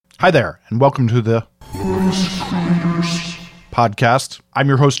Hi there, and welcome to the podcast. I'm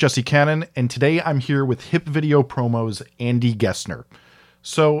your host, Jesse Cannon, and today I'm here with Hip Video Promo's Andy Gessner.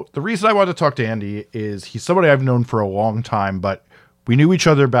 So the reason I wanted to talk to Andy is he's somebody I've known for a long time, but we knew each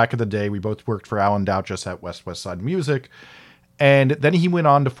other back in the day. We both worked for Alan Douches at West Side Music, and then he went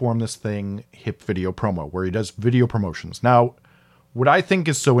on to form this thing, Hip Video Promo, where he does video promotions. Now, what I think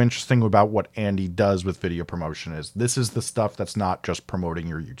is so interesting about what Andy does with video promotion is this is the stuff that's not just promoting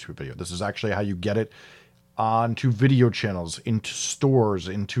your YouTube video. This is actually how you get it onto video channels, into stores,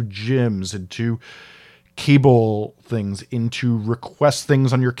 into gyms, into cable things, into request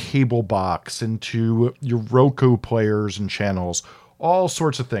things on your cable box, into your Roku players and channels, all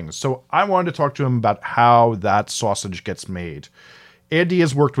sorts of things. So I wanted to talk to him about how that sausage gets made. Andy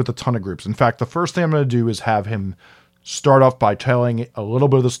has worked with a ton of groups. In fact, the first thing I'm going to do is have him start off by telling a little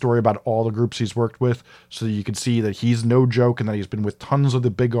bit of the story about all the groups he's worked with so that you can see that he's no joke and that he's been with tons of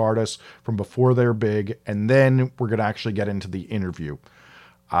the big artists from before they're big. And then we're going to actually get into the interview.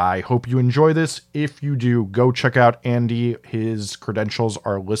 I hope you enjoy this. If you do, go check out Andy. His credentials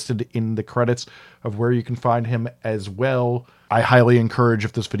are listed in the credits of where you can find him as well. I highly encourage,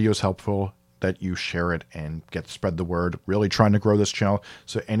 if this video is helpful, that you share it and spread the word. Really trying to grow this channel.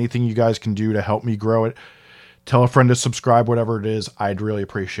 So anything you guys can do to help me grow it, tell a friend to subscribe, whatever it is, I'd really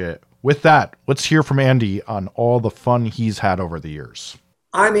appreciate it. With that, let's hear from Andy on all the fun he's had over the years.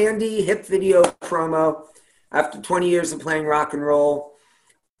 I'm Andy, Hip Video Promo. After 20 years of playing rock and roll,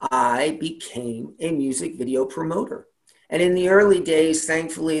 I became a music video promoter. And in the early days,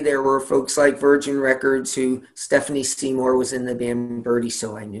 thankfully, there were folks like Virgin Records who Stephanie Seymour was in the band Birdie,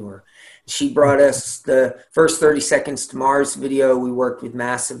 so I knew her. She brought us the first 30 Seconds to Mars video. We worked with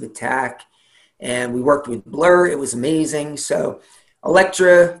Massive Attack. And we worked with Blur. It was amazing. So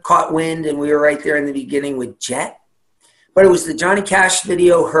Elektra caught wind, and we were right there in the beginning with Jet. But it was the Johnny Cash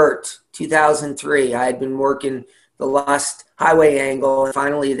video, Hurt, 2003. I had been working the Lost Highway angle, and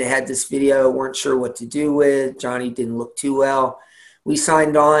finally they had this video, weren't sure what to do with. Johnny didn't look too well. We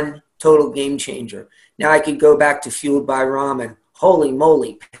signed on, total game changer. Now I could go back to Fueled by Ramen. Holy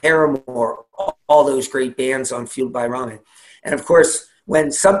moly, Paramore, all those great bands on Fueled by Ramen. And of course,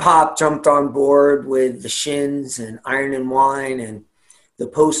 when Sub Pop jumped on board with the Shins and Iron and Wine and the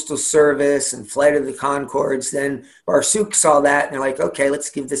Postal Service and Flight of the Conchords, then Barsuk saw that and they're like, okay,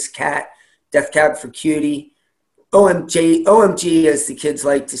 let's give this cat Death Cab for Cutie, OMG, as the kids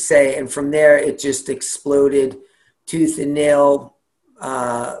like to say. And from there, it just exploded, tooth and nail,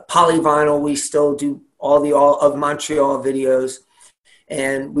 polyvinyl. We still do all of Montreal videos.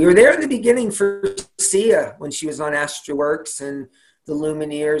 And we were there in the beginning for Sia when she was on Astra Works and the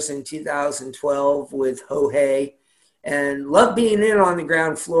Lumineers in 2012 with Ho Hey, and loved being in on the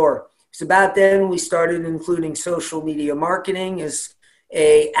ground floor. It's about then we started including social media marketing as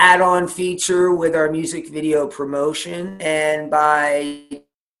a add-on feature with our music video promotion. And by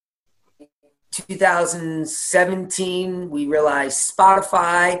 2017, we realized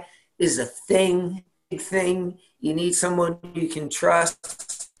Spotify is a big thing. You need someone you can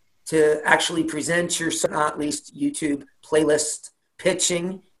trust to actually present your, not least YouTube playlist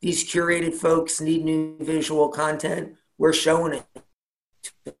pitching. These curated folks need new visual content. We're showing it.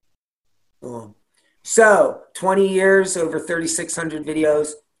 So 20 years, over 3,600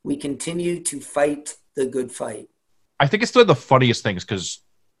 videos. We continue to fight the good fight. I think it's one of the funniest things because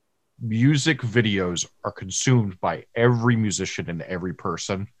music videos are consumed by every musician and every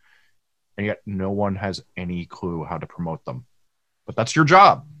person, and yet no one has any clue how to promote them. But that's your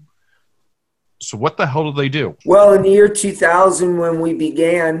job. So what the hell do they do? Well, in the year 2000 when we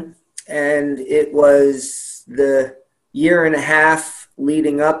began, and it was the year and a half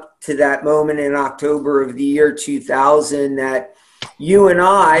leading up to that moment in October of the year 2000 that you and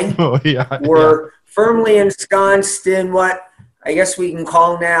I were firmly ensconced in what I guess we can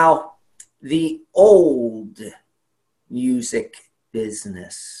call now the old music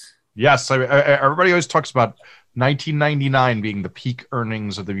business. Yes, everybody always talks about 1999 being the peak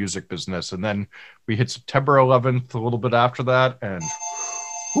earnings of the music business. And then we hit September 11th, a little bit after that. And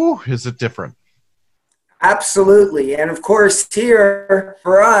whew, is it different? Absolutely. And of course, here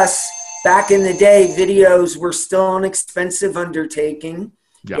for us, back in the day, videos were still an expensive undertaking.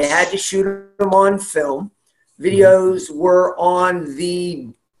 Yes. You had to shoot them on film. Videos were on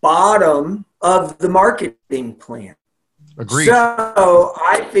the bottom of the marketing plan. Agreed. So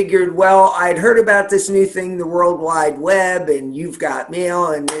I figured, well, I'd heard about this new thing, the World Wide Web, and You've Got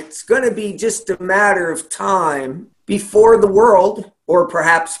Mail, and it's going to be just a matter of time before the world, or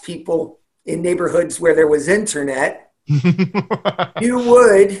perhaps people in neighborhoods where there was internet, you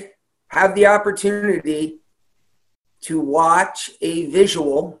would have the opportunity to watch a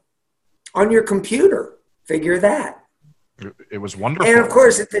visual on your computer. Figure that. It was wonderful. And of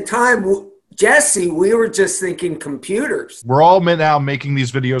course, at the time, Jesse, we were just thinking computers. We're all now making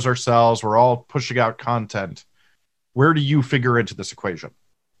these videos ourselves. We're all pushing out content. Where do you figure into this equation?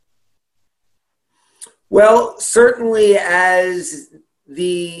 Well, certainly as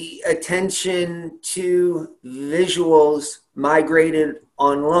the attention to visuals migrated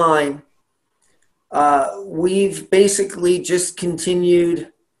online, we've basically just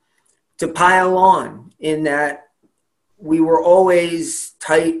continued to pile on in that we were always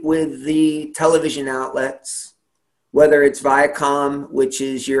tight with the television outlets, whether it's Viacom, which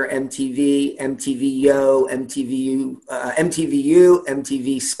is your MTV, MTV MTVU,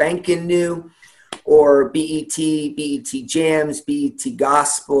 MTV Spankin' New, or BET, BET Jams, BET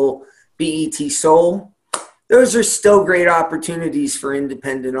Gospel, BET Soul. Those are still great opportunities for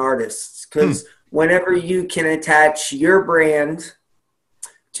independent artists because whenever you can attach your brand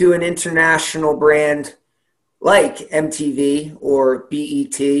to an international brand like MTV or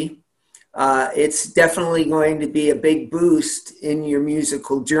BET, it's definitely going to be a big boost in your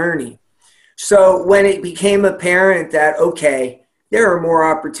musical journey. So when it became apparent that, okay, there are more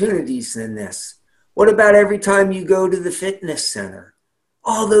opportunities than this. What about every time you go to the fitness center?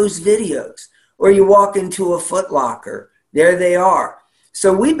 All those videos. Or you walk into a Foot Locker, there they are.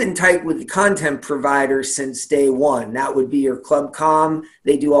 So we've been tight with the content providers since day one. That would be your Club.com.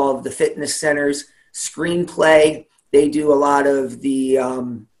 They do all of the fitness centers. Screenplay, they do a lot of the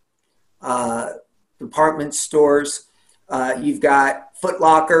department stores. You've got Foot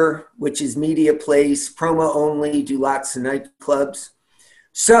Locker, which is media place, promo only, do lots of nightclubs.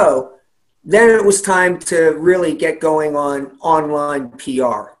 So then it was time to really get going on online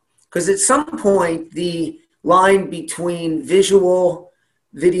PR. Because at some point, the line between visual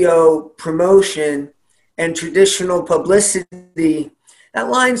video promotion and traditional publicity, that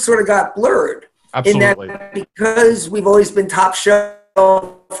line sort of got blurred. Absolutely. In that because we've always been top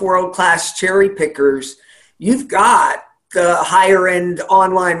shelf, world-class cherry pickers, you've got the higher-end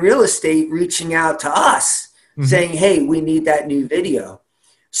online real estate reaching out to us saying, hey, we need that new video.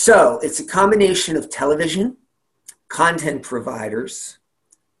 So it's a combination of television, content providers,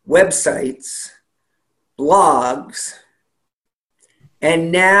 websites, blogs, and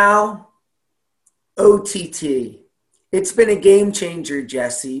now OTT. It's been a game changer,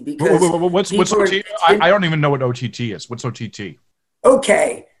 Jesse, because what's OTT? I don't even know what OTT is. What's OTT?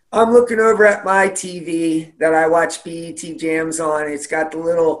 Okay, I'm looking over at my TV that I watch BET Jams on. It's got the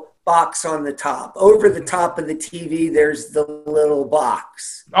little box on the top. Over the top of the TV, there's the little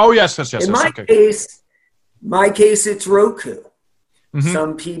box. Oh, yes. In my case, it's Roku.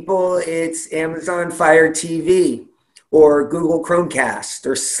 Some people, it's Amazon Fire TV or Google Chromecast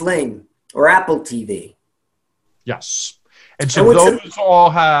or Sling or Apple TV. Yes. And so those all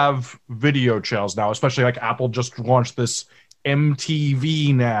have video channels now, especially like Apple just launched this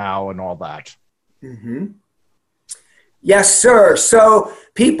MTV now and all that. Yes, sir. So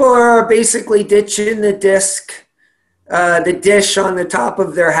people are basically ditching the dish on the top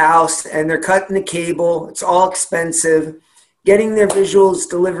of their house, and they're cutting the cable. It's all expensive, getting their visuals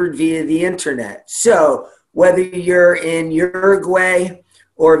delivered via the internet. So whether you're in Uruguay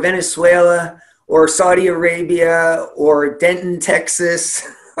or Venezuela or Saudi Arabia or Denton, Texas,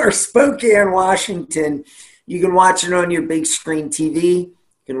 or Spokane, Washington, you can watch it on your big screen TV. You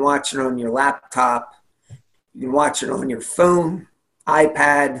can watch it on your laptop. You can watch it on your phone,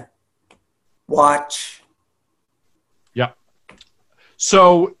 iPad, watch. Yeah.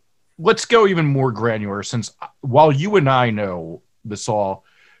 So let's go even more granular, since while you and I know this all,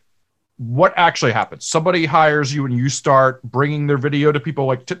 what actually happens? Somebody hires you and you start bringing their video to people.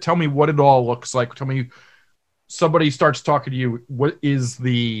 Like, tell me what it all looks like. Tell me, somebody starts talking to you. What is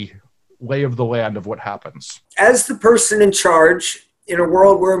the lay of the land of what happens? As the person in charge, in a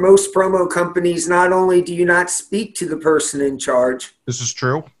world where most promo companies, not only do you not speak to the person in charge. This is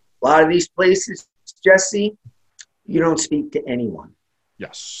true. A lot of these places, Jesse, you don't speak to anyone.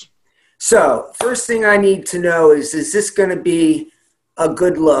 Yes. So first thing I need to know is this going to be a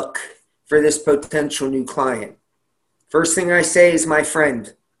good look for this potential new client? First thing I say is, my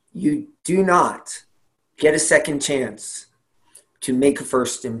friend, you do not get a second chance to make a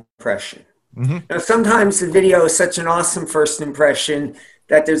first impression. Now, sometimes the video is such an awesome first impression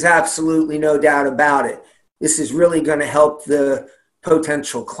that there's absolutely no doubt about it. This is really going to help the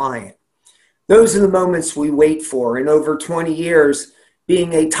potential client. Those are the moments we wait for. In over 20 years,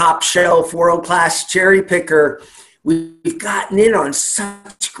 being a top shelf, world-class cherry picker, we've gotten in on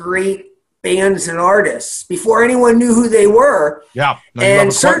such great bands and artists before anyone knew who they were. Yeah.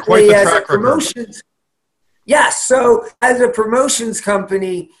 And certainly as a promotions, yes. So as a promotions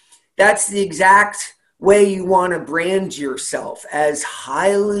company, that's the exact way you want to brand yourself, as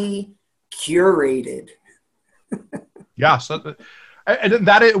highly curated. Yes. And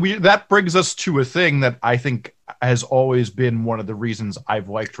that brings us to a thing that I think has always been one of the reasons I've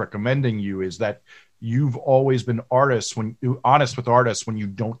liked recommending you, is that you've always been honest with artists when you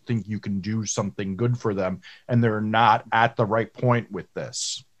don't think you can do something good for them and they're not at the right point with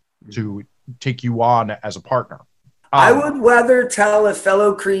this to take you on as a partner. I would rather tell a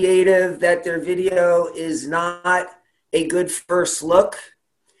fellow creative that their video is not a good first look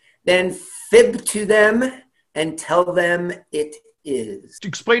than fib to them and tell them it is.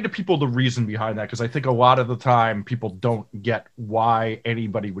 Explain to people the reason behind that, because I think a lot of the time people don't get why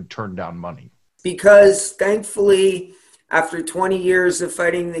anybody would turn down money. Because thankfully, after 20 years of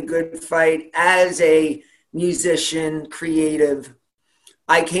fighting the good fight as a musician, creative,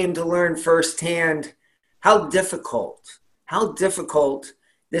 I came to learn firsthand how difficult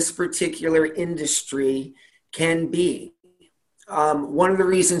this particular industry can be. One of the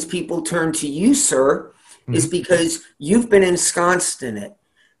reasons people turn to you, sir, is because you've been ensconced in it.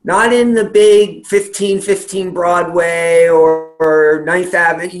 Not in the big 1515 Broadway or 9th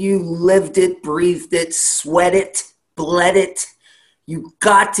Avenue. You lived it, breathed it, sweat it, bled it. You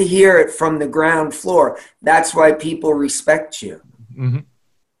got to hear it from the ground floor. That's why people respect you. Mm-hmm.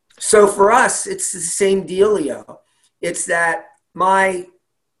 So for us, it's the same dealio. It's that my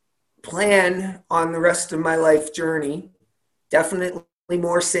plan on the rest of my life journey, definitely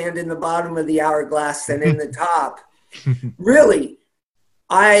more sand in the bottom of the hourglass than in the top. Really,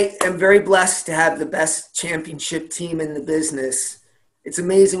 I am very blessed to have the best championship team in the business. It's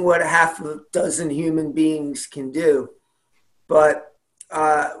amazing what a half a dozen human beings can do. But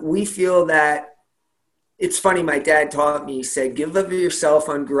we feel that, it's funny, my dad taught me, he said, give of yourself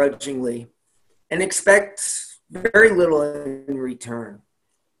ungrudgingly and expect very little in return.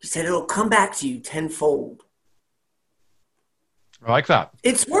 He said, it'll come back to you tenfold. I like that.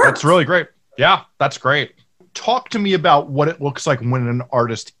 It's work. That's really great. Yeah, that's great. Talk to me about what it looks like when an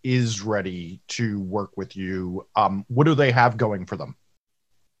artist is ready to work with you. What do they have going for them?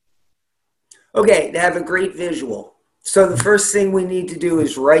 Okay, they have a great visual. So the first thing we need to do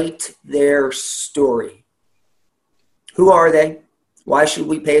is write their story. Who are they? Why should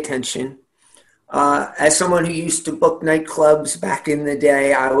we pay attention? As someone who used to book nightclubs back in the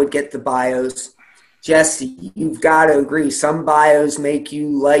day, I would get the bios. Jesse, you've got to agree. Some bios make you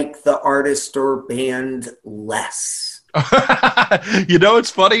like the artist or band less. It's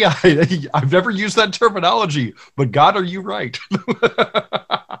funny. I've never used that terminology, but God, are you right?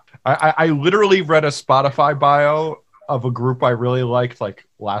 I literally read a Spotify bio of a group I really liked like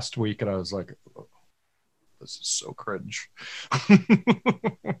last week, and I was like, oh, this is so cringe.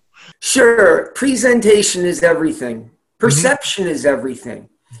 Sure. Presentation is everything. Perception is everything.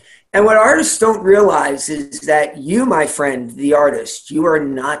 And what artists don't realize is that you, my friend, the artist, you are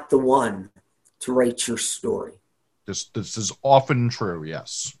not the one to write your story. This is often true,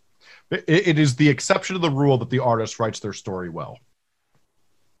 yes. It is the exception to the rule that the artist writes their story well.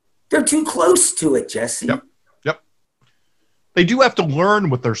 They're too close to it, Jesse. Yep. They do have to learn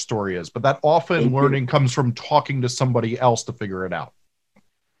what their story is, but that often learning comes from talking to somebody else to figure it out.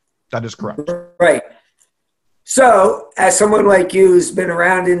 That is correct. Right. So, as someone like you who's been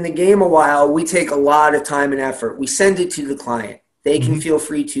around in the game a while, we take a lot of time and effort. We send it to the client. They can feel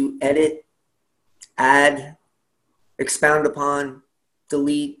free to edit, add, expound upon,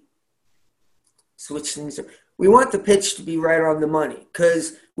 delete, switch things. We want the pitch to be right on the money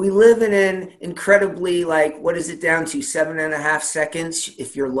because we live in an incredibly, what is it down to, 7.5 seconds?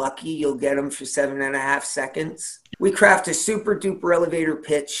 If you're lucky, you'll get them for 7.5 seconds. We craft a super duper elevator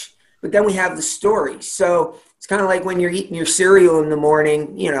pitch, but then we have the story. So it's kind of like when you're eating your cereal in the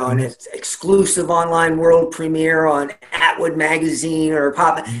morning, and it's exclusive online world premiere on Atwood Magazine or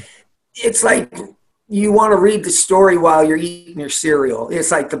Pop. It's like you want to read the story while you're eating your cereal. It's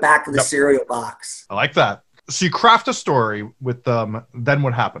like the back of the cereal box. I like that. So you craft a story with them, then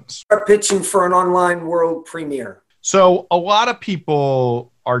what happens? Start pitching for an online world premiere. So a lot of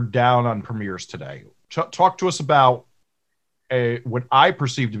people are down on premieres today. Talk to us about what I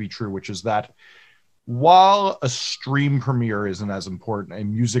perceive to be true, which is that while a stream premiere isn't as important, a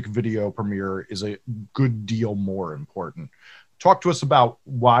music video premiere is a good deal more important. Talk to us about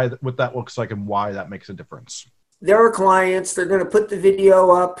what that looks like and why that makes a difference. There are clients, they're going to put the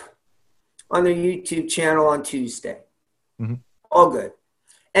video up on their YouTube channel on Tuesday. All good.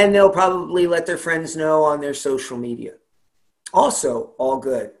 And they'll probably let their friends know on their social media. Also, all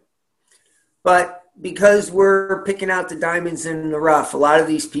good. But because we're picking out the diamonds in the rough, a lot of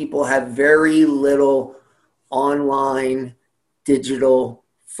these people have very little online digital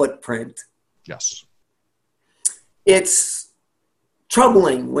footprint. Yes. It's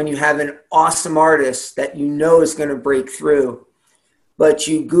troubling when you have an awesome artist that you know is going to break through, but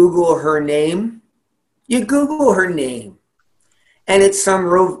you Google her name, and it's some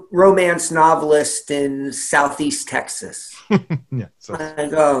romance novelist in Southeast Texas. Yeah, so.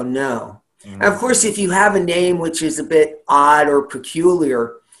 Like, oh no. And of course, if you have a name which is a bit odd or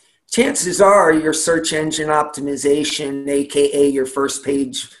peculiar, chances are your search engine optimization, aka your first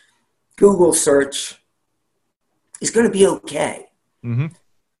page Google search, is going to be okay. Mm-hmm.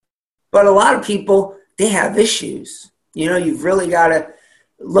 But a lot of people, they have issues. You know, you've really got to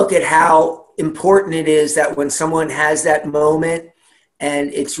look at how important it is that when someone has that moment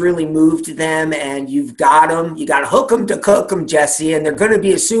and it's really moved them and you've got them, you got to hook them to cook them, Jesse, and they're going to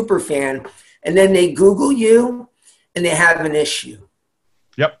be a super fan. And then they Google you and they have an issue.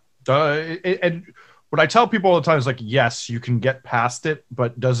 Yep. And what I tell people all the time is like, yes, you can get past it,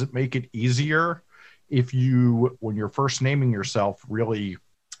 but does it make it easier if you, when you're first naming yourself, really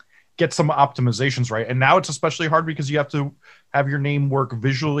get some optimizations right? And now it's especially hard because you have to have your name work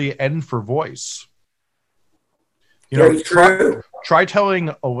visually and for voice. You know, try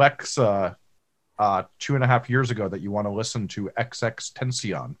telling Alexa 2.5 years ago that you want to listen to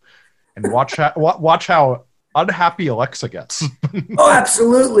XXXTentacion, and watch how unhappy Alexa gets. Oh,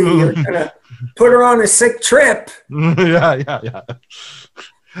 absolutely. You're going to put her on a sick trip. Yeah.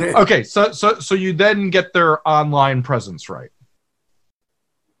 Okay, so you then get their online presence right.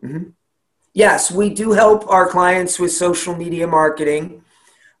 Mm-hmm. Yes, we do help our clients with social media marketing.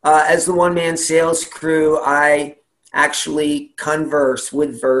 As the one-man sales crew, I actually converse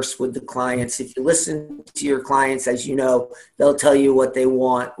with the clients. If you listen to your clients, as you know, they'll tell you what they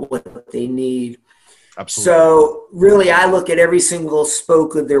want, what they need. Absolutely. So really, I look at every single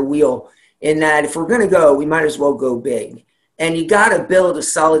spoke of their wheel in that if we're going to go, we might as well go big. And you got to build a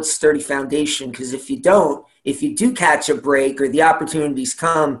solid, sturdy foundation, because if you don't, if you do catch a break or the opportunities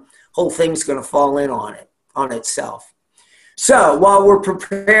come, whole thing's going to fall in on itself. So while we're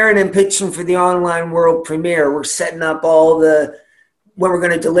preparing and pitching for the online world premiere, we're setting up when we're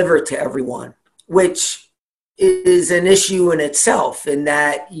going to deliver it to everyone, which is an issue in itself, in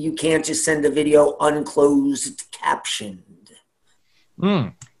that you can't just send a video unclosed captioned.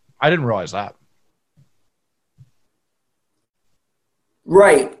 I didn't realize that.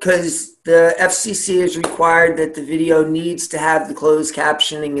 Right, because the FCC has required that the video needs to have the closed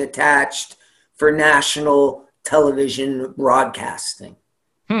captioning attached for national television broadcasting.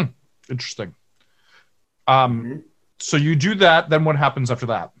 Interesting. So you do that, then what happens after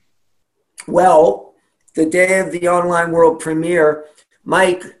that? Well, the day of the online world premiere,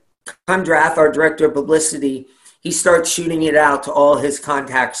 Mike Kundrath, our director of publicity, he starts shooting it out to all his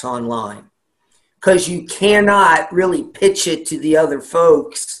contacts online. Because you cannot really pitch it to the other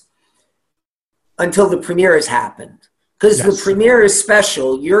folks until the premiere has happened. Because the premiere is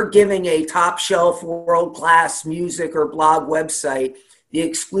special. You're giving a top shelf, world-class music or blog website the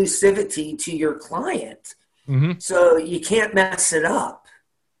exclusivity to your client. Mm-hmm. So you can't mess it up.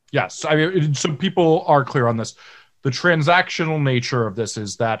 Yes. I mean, so people are clear on this. The transactional nature of this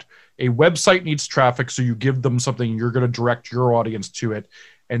is that a website needs traffic, so you give them something, you're going to direct your audience to it,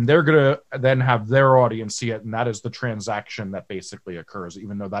 and they're going to then have their audience see it, and that is the transaction that basically occurs,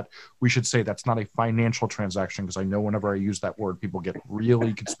 even though that we should say that's not a financial transaction, because I know whenever I use that word, people get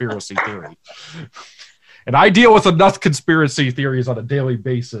really conspiracy theory. And I deal with enough conspiracy theories on a daily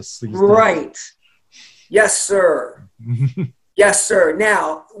basis these days. Right. Yes, sir. Yes, sir.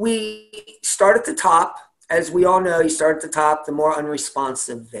 Now, we start at the top. As we all know, you start at the top, the more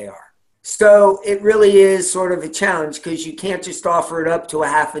unresponsive they are. So it really is sort of a challenge, because you can't just offer it up to a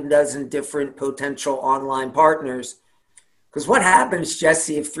half a dozen different potential online partners. Because what happens,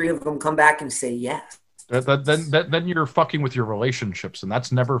 Jesse, if 3 of them come back and say yes? Then you're fucking with your relationships, and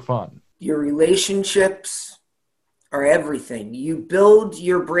that's never fun. Your relationships are everything. You build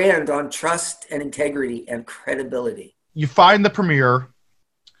your brand on trust and integrity and credibility. You find the premiere.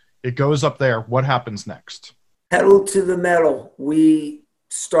 It goes up there. What happens next? Pedal to the metal. We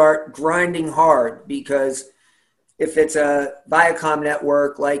start grinding hard, because if it's a Viacom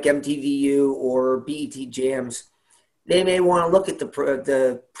network like MTVU or BET Jams, they may want to look at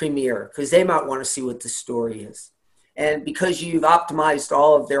the premiere, because they might want to see what the story is. And because you've optimized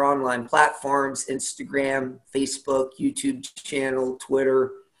all of their online platforms, Instagram, Facebook, YouTube channel,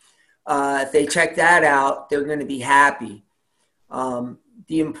 Twitter, if they check that out, they're going to be happy.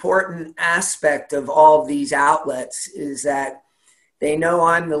 The important aspect of all of these outlets is that they know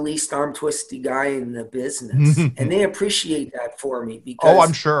I'm the least arm-twisty guy in the business, and they appreciate that for me, because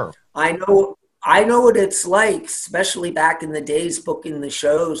I'm sure. I know I know what it's like, especially back in the days booking the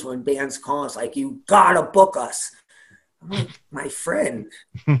shows when bands call us like, you gotta book us. I'm like, my friend,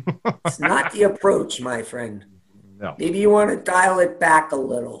 it's not the approach, my friend. No. Maybe you want to dial it back a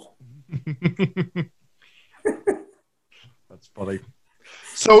little. That's funny.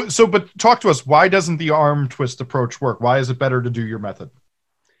 So, but talk to us. Why doesn't the arm twist approach work? Why is it better to do your method?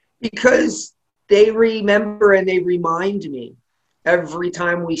 Because they remember and they remind me every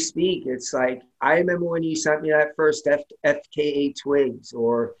time we speak. It's like, I remember when you sent me that first FKA Twigs,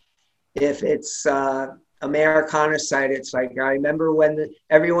 or if it's Americana site, it's like, I remember when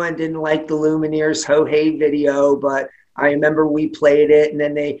everyone didn't like the Lumineers Ho Hey video, but I remember we played it, and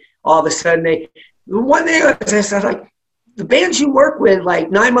then they all of a sudden one thing I said, like, the bands you work with, like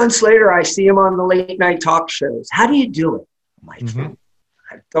 9 months later, I see them on the late night talk shows. How do you do it? I'm like,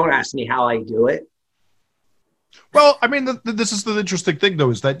 don't ask me how I do it. Well, I mean, this is the interesting thing, though,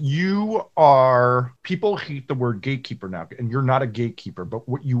 is that people hate the word gatekeeper now, and you're not a gatekeeper, but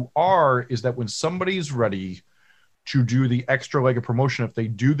what you are is that when somebody's ready to do the extra leg of promotion, if they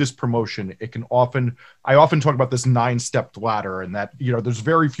do this promotion, I often talk about this 9-stepped ladder, and that, there's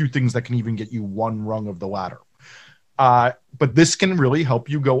very few things that can even get you one rung of the ladder. But this can really help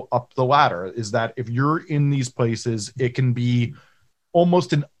you go up the ladder, is that if you're in these places, it can be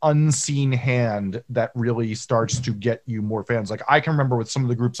almost an unseen hand that really starts to get you more fans. Like, I can remember with some of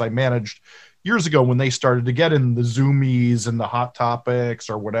the groups I managed years ago when they started to get in the Zoomies and the Hot Topics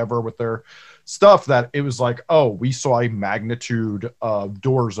or whatever with their stuff, that it was like, oh, we saw a magnitude of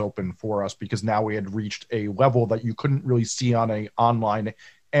doors open for us, because now we had reached a level that you couldn't really see on an online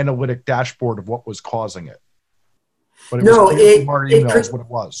analytic dashboard of what was causing it. But it was clear from our emails what it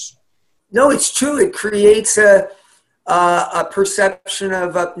was. No, it's true. It creates a perception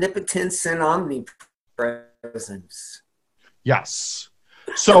of omnipotence and omnipresence. Yes.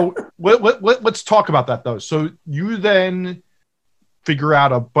 So let's talk about that, though. So you then figure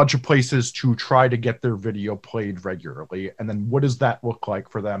out a bunch of places to try to get their video played regularly, and then what does that look like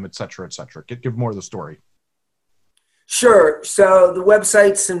for them, et cetera, et cetera? Give more of the story. Sure. So the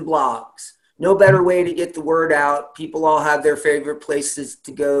websites and blogs. No better way to get the word out. People all have their favorite places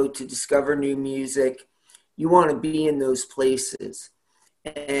to go to discover new music. You want to be in those places,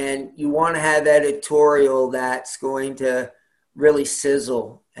 and you want to have editorial that's going to really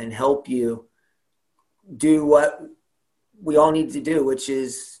sizzle and help you do what we all need to do, which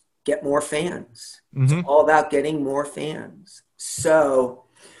is get more fans. It's all about getting more fans. So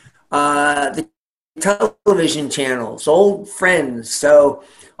the television channels, old friends. So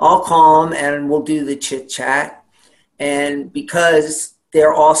I'll call them and we'll do the chit chat. And because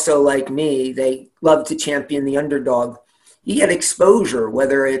they're also like me, they love to champion the underdog. You get exposure,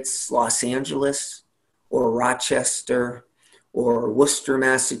 whether it's Los Angeles or Rochester or Worcester,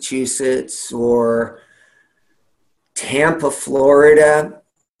 Massachusetts, or Tampa, Florida.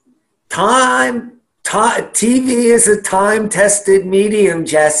 TV is a time-tested medium,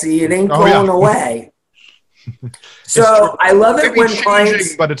 Jesse. It ain't going away. So I love it when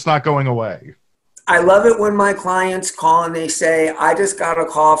clients... But it's not going away. I love it when my clients call and they say, I just got a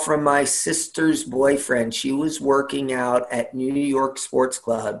call from my sister's boyfriend. She was working out at New York Sports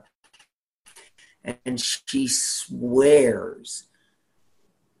Club, and she swears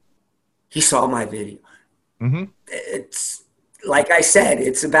he saw my video. It's like I said,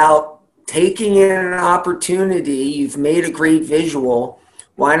 it's about taking in an opportunity. You've made a great visual.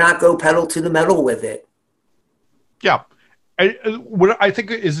 Why not go pedal to the metal with it? Yeah. What I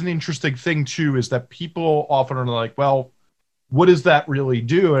think is an interesting thing, too, is that people often are like, well, what does that really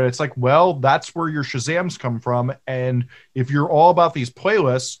do? And it's like, well, that's where your Shazams come from. And if you're all about these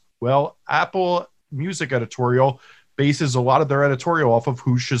playlists, well, Apple Music Editorial bases a lot of their editorial off of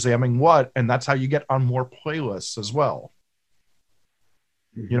who's Shazamming what, and that's how you get on more playlists as well.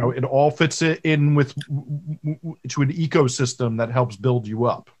 It all fits in with to an ecosystem that helps build you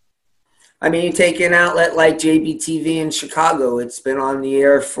up. I mean, you take an outlet like JBTV in Chicago. It's been on the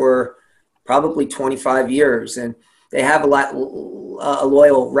air for probably 25 years, and they have a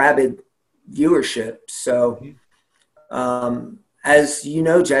loyal, rabid viewership. So, as you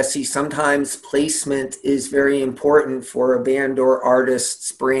know, Jesse, sometimes placement is very important for a band or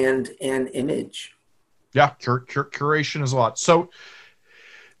artist's brand and image. Yeah, curation is a lot. So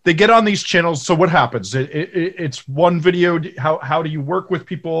they get on these channels. So what happens? It's one video. How do you work with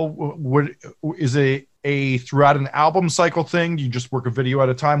people? Is it a throughout an album cycle thing? Do you just work a video at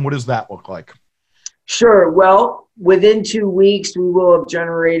a time? What does that look like? Sure. Well, within 2 weeks, we will have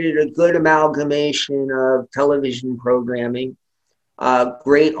generated a good amalgamation of television programming,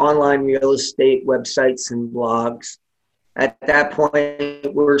 great online real estate websites and blogs, At that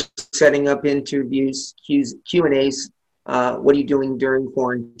point, we're setting up interviews, Q&As. What are you doing during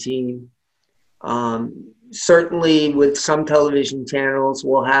quarantine? Certainly with some television channels,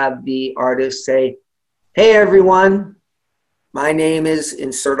 we'll have the artist say, hey, everyone, my name is,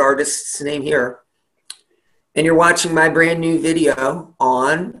 insert artist's name here, and you're watching my brand new video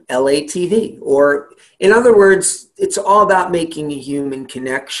on LATV. Or in other words, it's all about making a human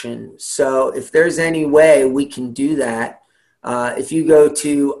connection. So if there's any way we can do that, if you go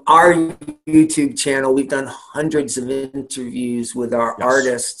to our YouTube channel, we've done hundreds of interviews with our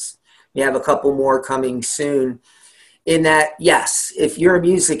artists. We have a couple more coming soon. In that, yes, if you're a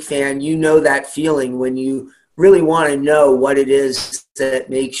music fan, you know that feeling when you really want to know what it is that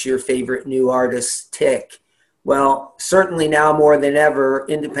makes your favorite new artist tick. Well, certainly now more than ever,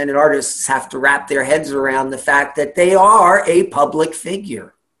 independent artists have to wrap their heads around the fact that they are a public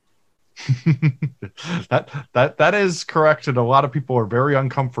figure. That is correct, and a lot of people are very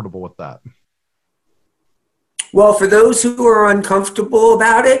uncomfortable with that. Well, for those who are uncomfortable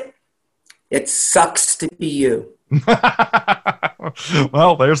about it, it sucks to be you.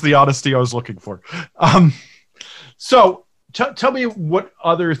 Well, there's the honesty I was looking for. So tell me what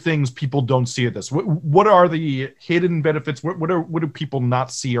other things people don't see at this. What are the hidden benefits? What do people not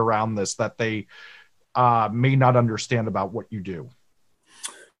see around this that they may not understand about what you do?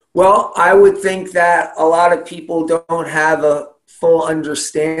 Well, I would think that a lot of people don't have a full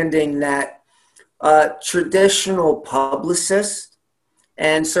understanding that traditional publicists,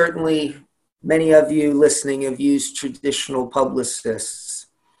 and certainly many of you listening have used traditional publicists.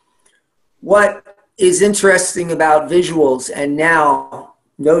 What is interesting about visuals, and now,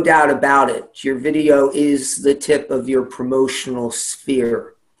 no doubt about it, your video is the tip of your promotional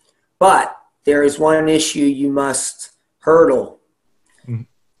sphere. But there is one issue you must hurdle.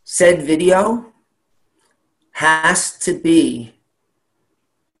 Said video has to be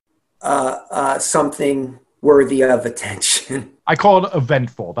something worthy of attention. I call it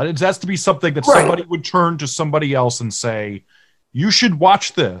eventful. That it has to be something that somebody would turn to somebody else and say, you should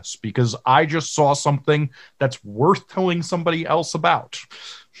watch this because I just saw something that's worth telling somebody else about.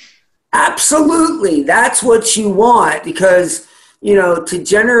 Absolutely. That's what you want because, you know, to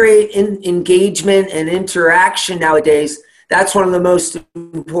generate engagement and interaction nowadays, that's one of the most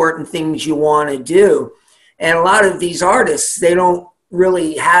important things you want to do. And a lot of these artists, they don't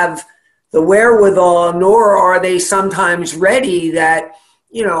really have the wherewithal, nor are they sometimes ready that,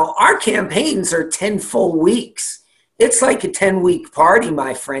 you know, our campaigns are 10 full weeks. It's like a 10-week party,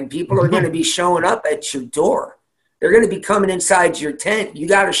 my friend. People are going to be showing up at your door. They're going to be coming inside your tent. You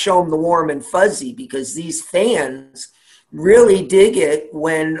got to show them the warm and fuzzy because these fans really dig it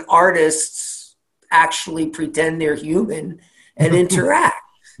when artists actually pretend they're human and interact.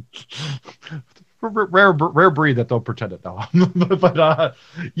 Rare breed that don't pretend it though. But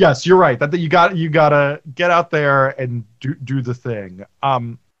yes, you're right. That you gotta get out there and do the thing.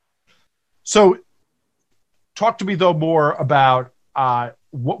 So talk to me though more about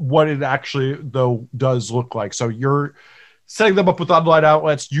what it actually though does look like. So you're setting them up with online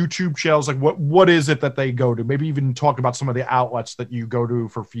outlets, YouTube channels. Like what is it that they go to? Maybe even talk about some of the outlets that you go to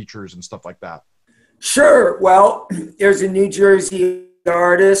for features and stuff like that. Sure. Well, there's a New Jersey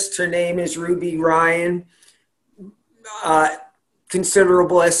artist. Her name is Ruby Ryan.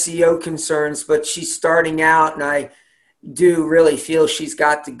 Considerable SEO concerns, but she's starting out, and I do really feel she's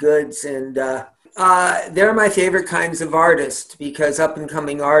got the goods. And they're my favorite kinds of artists because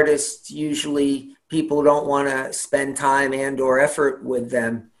up-and-coming artists, usually people don't want to spend time and or effort with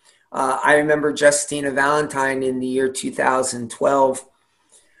them. I remember Justina Valentine in the year 2012.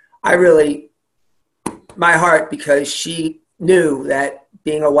 My heart, because she knew that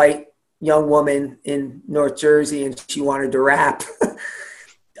being a white young woman in North Jersey and she wanted to rap,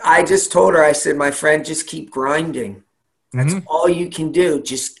 I just told her, I said, my friend, just keep grinding. That's all you can do.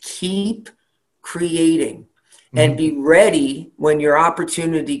 Just keep creating and be ready when your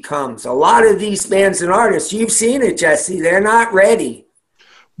opportunity comes. A lot of these bands and artists, you've seen it, Jesse, they're not ready.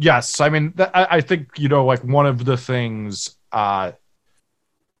 Yes. I mean, I think, you know, like one of the things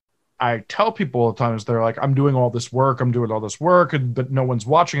I tell people all the time is they're like, I'm doing all this work, but no one's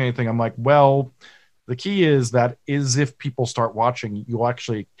watching anything. I'm like, well, the key is if people start watching, you'll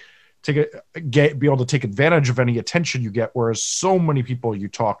actually be able to take advantage of any attention you get. Whereas so many people you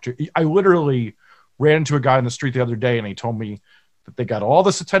talk to, I literally ran into a guy in the street the other day and he told me that they got all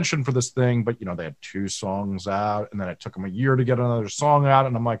this attention for this thing, but you know, they had 2 songs out and then it took them a year to get another song out.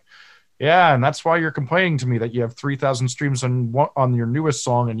 And I'm like, yeah, and that's why you're complaining to me that you have 3,000 streams on your newest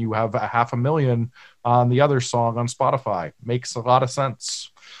song and you have 500,000 on the other song on Spotify. Makes a lot of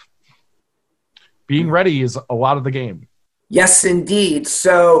sense. Being ready is a lot of the game. Yes, indeed.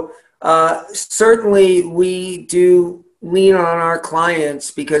 So certainly we do lean on our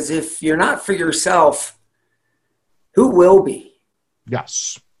clients, because if you're not for yourself, who will be?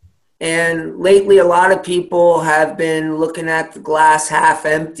 Yes. And lately, a lot of people have been looking at the glass half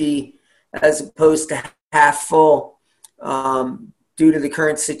empty as opposed to half full, due to the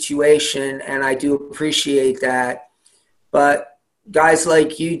current situation. And I do appreciate that. But guys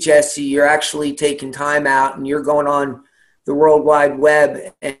like you, Jesse, you're actually taking time out and you're going on the World Wide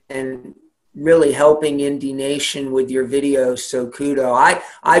Web and really helping Indie Nation with your videos. So kudos.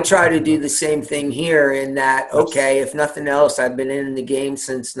 I try to do the same thing here, in that, okay, if nothing else, I've been in the game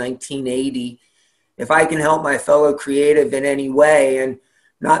since 1980. If I can help my fellow creative in any way and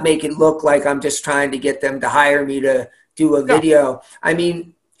not make it look like I'm just trying to get them to hire me to do a video. I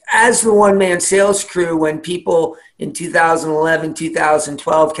mean, as the one-man sales crew, when people in 2011,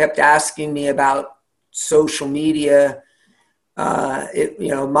 2012 kept asking me about social media,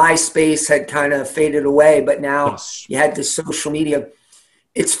 MySpace had kind of faded away, but now you had the social media.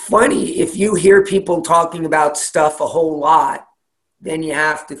 It's funny, if you hear people talking about stuff a whole lot, then you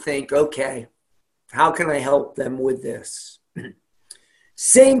have to think, okay, how can I help them with this?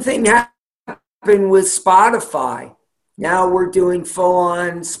 Same thing happened with Spotify. Now we're doing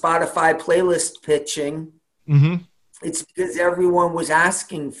full-on Spotify playlist pitching. Mm-hmm. It's because everyone was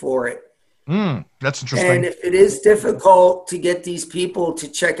asking for it. That's interesting. And if it is difficult to get these people to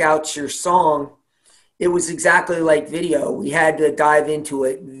check out your song, it was exactly like video. We had to dive into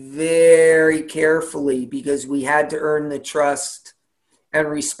it very carefully because we had to earn the trust and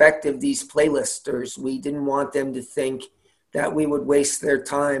respect of these playlisters. We didn't want them to think that we would waste their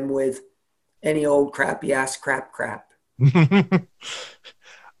time with any old crappy ass crap.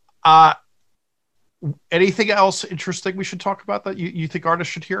 Anything else interesting we should talk about that you think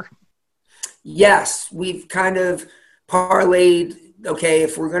artists should hear? Yes, we've kind of parlayed, okay,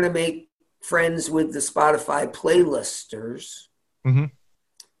 if we're going to make friends with the Spotify playlisters,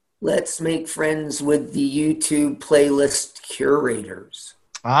 let's make friends with the YouTube playlist curators.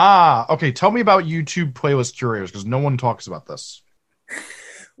 Okay. Tell me about YouTube playlist curators, because no one talks about this.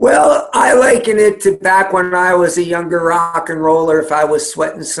 Well, I liken it to back when I was a younger rock and roller. If I was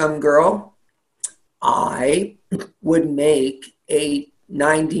sweating some girl, I would make a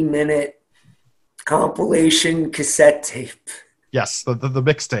 90-minute compilation cassette tape. Yes, the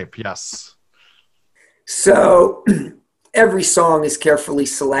mixtape, yes. So every song is carefully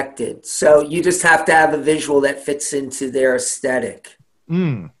selected. So you just have to have a visual that fits into their aesthetic.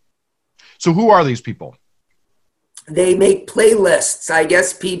 So who are these people? They make playlists. I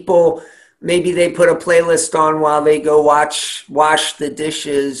guess people, maybe they put a playlist on while they go wash the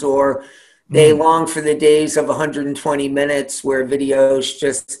dishes, or they long for the days of 120 minutes where videos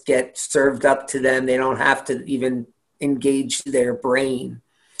just get served up to them. They don't have to even engage their brain.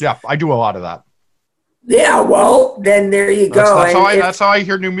 Yeah, I do a lot of that. Yeah, well, then there you go. That's how I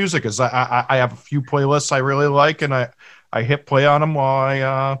hear new music. Is I have a few playlists I really like, and I hit play on them while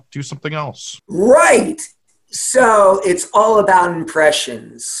I do something else. Right. So it's all about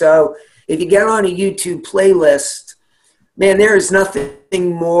impressions. So if you get on a YouTube playlist, man, there is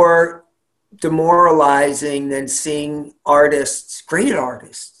nothing more demoralizing than seeing artists, great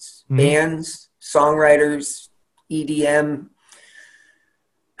artists, bands, songwriters, EDM,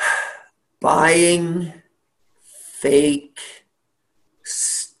 buying fake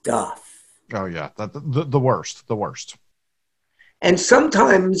stuff. Oh yeah, the worst. And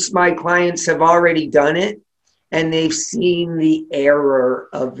sometimes my clients have already done it and they've seen the error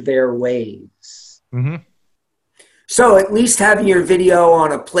of their ways. So at least having your video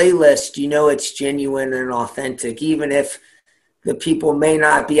on a playlist, you know it's genuine and authentic. Even if the people may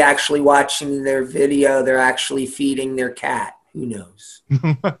not be actually watching their video, they're actually feeding their cat. Who knows?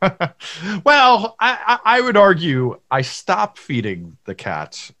 Well, I would argue I stop feeding the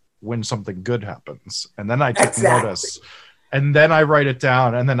cat when something good happens. And then I take notice. And then I write it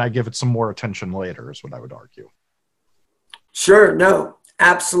down. And then I give it some more attention later is what I would argue. Sure. No,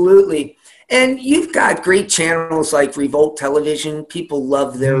 absolutely. And you've got great channels like Revolt Television. People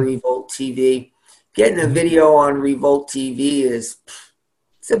love their Revolt TV. Getting a video on Revolt TV it's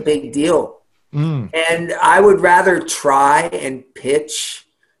a big deal. And I would rather try and pitch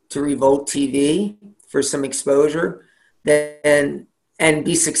to Revolt TV for some exposure and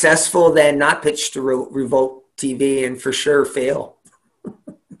be successful than not pitch to Revolt TV and for sure fail.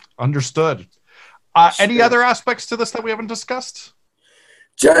 Understood. Any other aspects to this that we haven't discussed?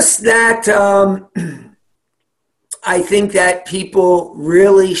 Just that I think that people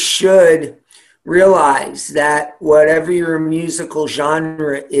really should realize that whatever your musical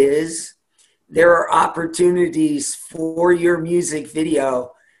genre is, there are opportunities for your music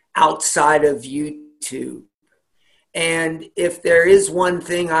video outside of YouTube. And if there is one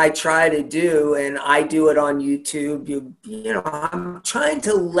thing I try to do, and I do it on YouTube, I'm trying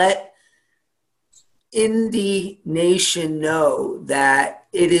to let Indie Nation know that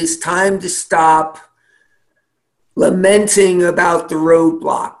it is time to stop lamenting about the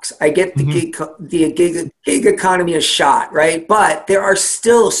roadblocks. I get the gig economy a shot, right? But there are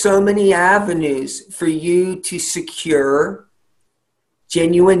still so many avenues for you to secure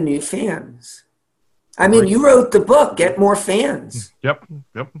genuine new fans. I mean, you wrote the book, Get More Fans. Yep.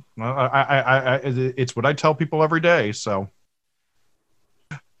 It's what I tell people every day. So,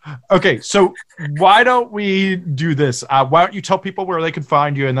 okay. So why don't we do this? Why don't you tell people where they can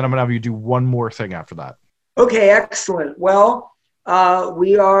find you, and then I'm going to have you do one more thing after that. Okay, excellent. Well,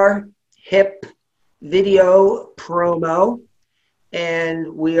 we are Hip Video Promo,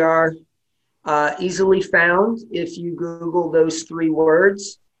 and we are easily found if you Google those 3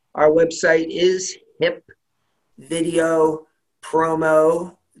 words. Our website is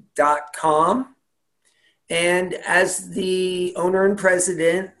hipvideopromo.com. And as the owner and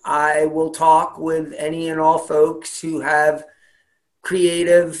president, I will talk with any and all folks who have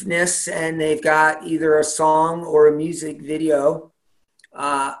creativeness and they've got either a song or a music video.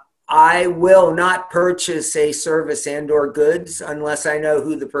 I will not purchase a service and or goods unless I know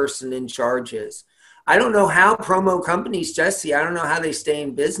who the person in charge is. I don't know how promo companies, Jesse, I don't know how they stay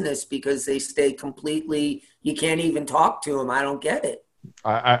in business, because they stay completely, you can't even talk to them. I don't get it.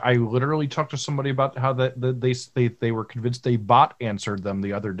 I literally talked to somebody about how they were convinced a bot answered them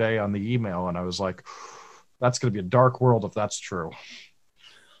the other day on the email. And I was like, that's going to be a dark world if that's true.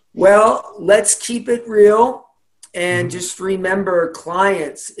 Well, let's keep it real. And just remember,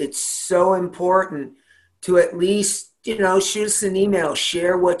 clients, it's so important to at least, shoot us an email,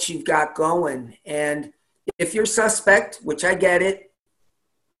 share what you've got going. And if you're suspect, which I get it,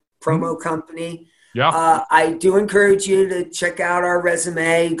 promo company, I do encourage you to check out our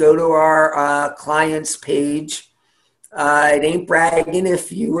resume, go to our clients page. It ain't bragging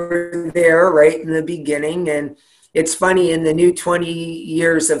if you were there right in the beginning. And it's funny, in the new 20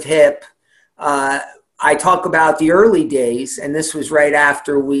 years of HIP, I talk about the early days, and this was right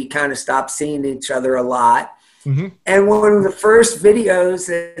after we kind of stopped seeing each other a lot. And one of the first videos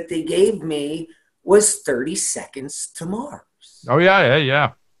that they gave me was 30 Seconds to Mars. Oh,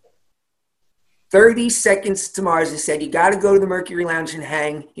 yeah. 30 Seconds to Mars. They said, you got to go to the Mercury Lounge and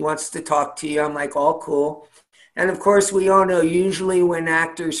hang. He wants to talk to you. I'm like, all cool. And, of course, we all know usually when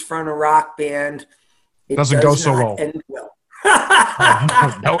actors front a rock band, it doesn't go so well. End well.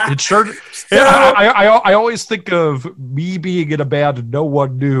 No, it sure. I always think of me being in a band no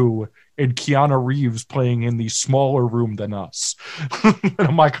one knew, and Keanu Reeves playing in the smaller room than us. And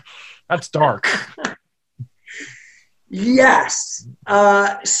I'm like, that's dark. Yes.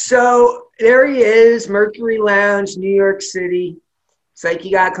 So there he is, Mercury Lounge, New York City. It's like,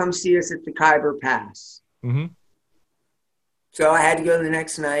 you got to come see us at the Khyber Pass. So I had to go the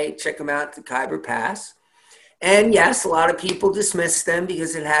next night, check them out at the Khyber Pass. And yes, a lot of people dismissed them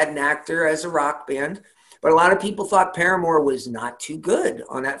because it had an actor as a rock band. But a lot of people thought Paramore was not too good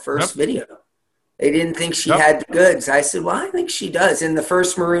on that first video. They didn't think she had the goods. I said, well, I think she does. In the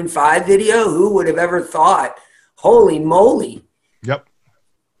first Maroon 5 video, who would have ever thought, holy moly.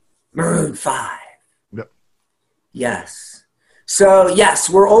 Maroon 5. Yes. So, yes,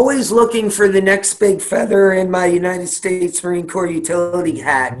 we're always looking for the next big feather in my United States Marine Corps utility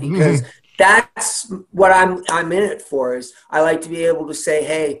hat, because that's what I'm in it for. Is I like to be able to say,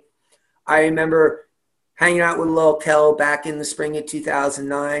 hey, I remember hanging out with Lil Kel back in the spring of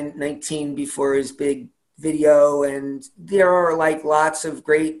 2009, 19 before his big video. And there are like lots of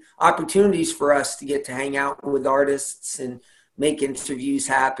great opportunities for us to get to hang out with artists and make interviews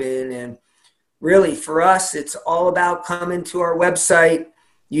happen. And really for us, it's all about coming to our website.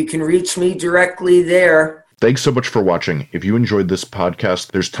 You can reach me directly there. Thanks so much for watching. If you enjoyed this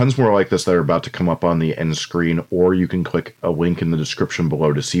podcast, there's tons more like this that are about to come up on the end screen, or you can click a link in the description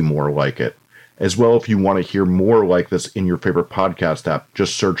below to see more like it. As well, if you want to hear more like this in your favorite podcast app,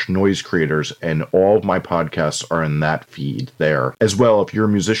 just search Noise Creators, and all of my podcasts are in that feed there. As well, if you're a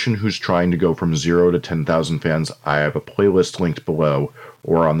musician who's trying to go from 0 to 10,000 fans, I have a playlist linked below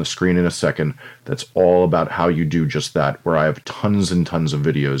or on the screen in a second that's all about how you do just that, where I have tons and tons of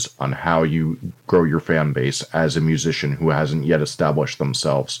videos on how you grow your fan base as a musician who hasn't yet established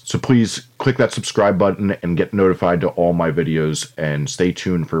themselves. So please click that subscribe button and get notified to all my videos, and stay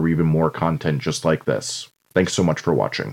tuned for even more content just like this. Thanks so much for watching.